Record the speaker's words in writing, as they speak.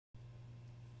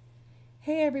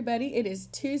Hey everybody, it is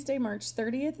Tuesday, March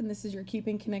 30th, and this is your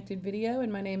Keeping Connected video,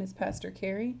 and my name is Pastor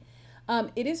Carrie.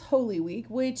 It is Holy Week,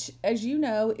 which, as you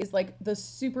know, is like the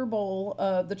Super Bowl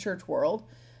of the church world,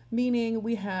 meaning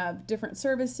we have different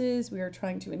services, we are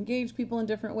trying to engage people in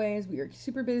different ways, we are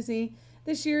super busy.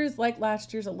 This year is like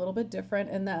last year's a little bit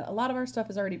different in that a lot of our stuff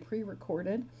is already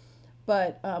pre-recorded,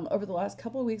 but over the last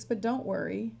couple of weeks, but don't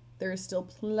worry, there is still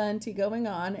plenty going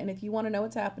on, and if you want to know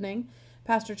what's happening,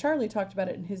 Pastor Charlie talked about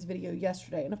it in his video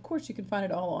yesterday, and of course you can find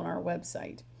it all on our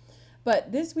website.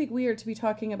 But this week we are to be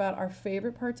talking about our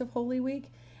favorite parts of Holy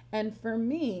Week, and for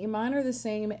me, mine are the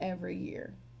same every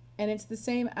year. And it's the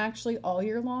same actually all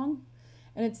year long,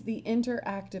 and it's the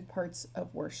interactive parts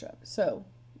of worship. So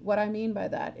what I mean by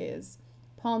that is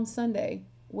Palm Sunday,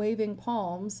 waving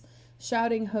palms,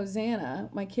 shouting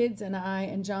Hosanna. My kids and I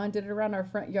and John did it around our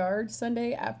front yard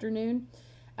Sunday afternoon,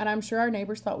 and I'm sure our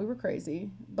neighbors thought we were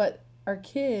crazy, but our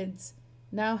kids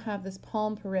now have this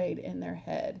palm parade in their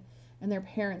head and their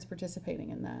parents participating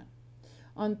in that.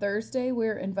 On Thursday,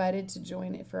 we're invited to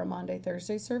join it for a Maundy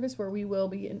Thursday service where we will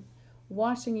be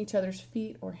washing each other's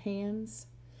feet or hands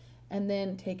and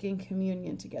then taking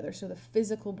communion together. So the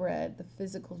physical bread, the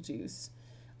physical juice,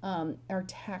 are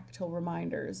tactile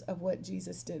reminders of what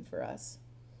Jesus did for us.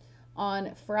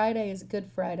 On Friday is Good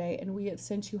Friday, and we have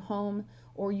sent you home,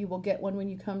 or you will get one when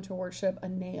you come to worship, a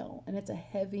nail, and it's a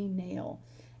heavy nail,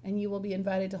 and you will be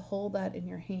invited to hold that in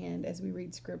your hand as we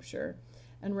read scripture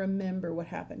and remember what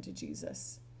happened to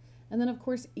Jesus. And then, of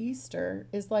course, Easter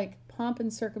is like pomp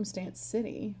and circumstance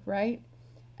city, right?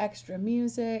 Extra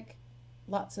music,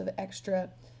 lots of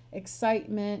extra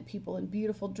excitement, people in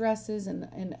beautiful dresses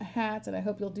and hats, and I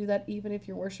hope you'll do that even if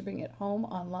you're worshiping at home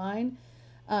online.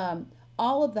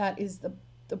 All of that is the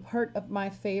part of my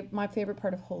favorite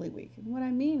part of Holy Week. And what I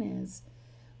mean is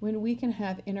when we can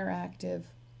have interactive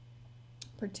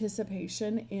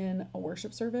participation in a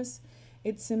worship service,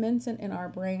 it cements it in our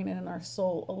brain and in our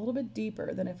soul a little bit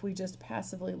deeper than if we just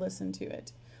passively listen to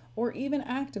it or even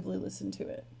actively listen to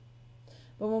it.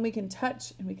 But when we can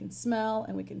touch and we can smell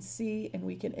and we can see and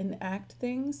we can enact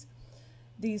things,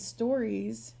 these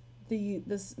stories,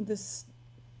 this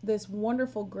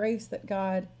wonderful grace that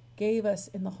God gave us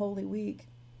in the Holy Week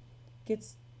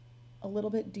gets a little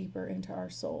bit deeper into our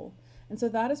soul. And so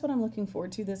that is what I'm looking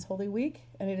forward to this Holy Week.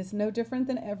 And it is no different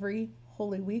than every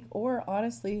Holy Week or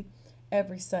honestly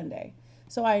every Sunday.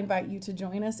 So I invite you to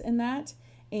join us in that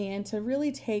and to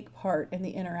really take part in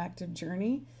the interactive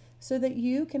journey so that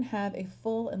you can have a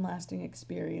full and lasting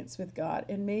experience with God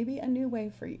in maybe a new way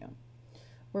for you.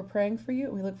 We're praying for you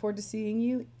and we look forward to seeing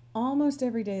you almost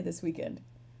every day this weekend.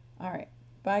 All right.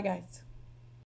 Bye, guys.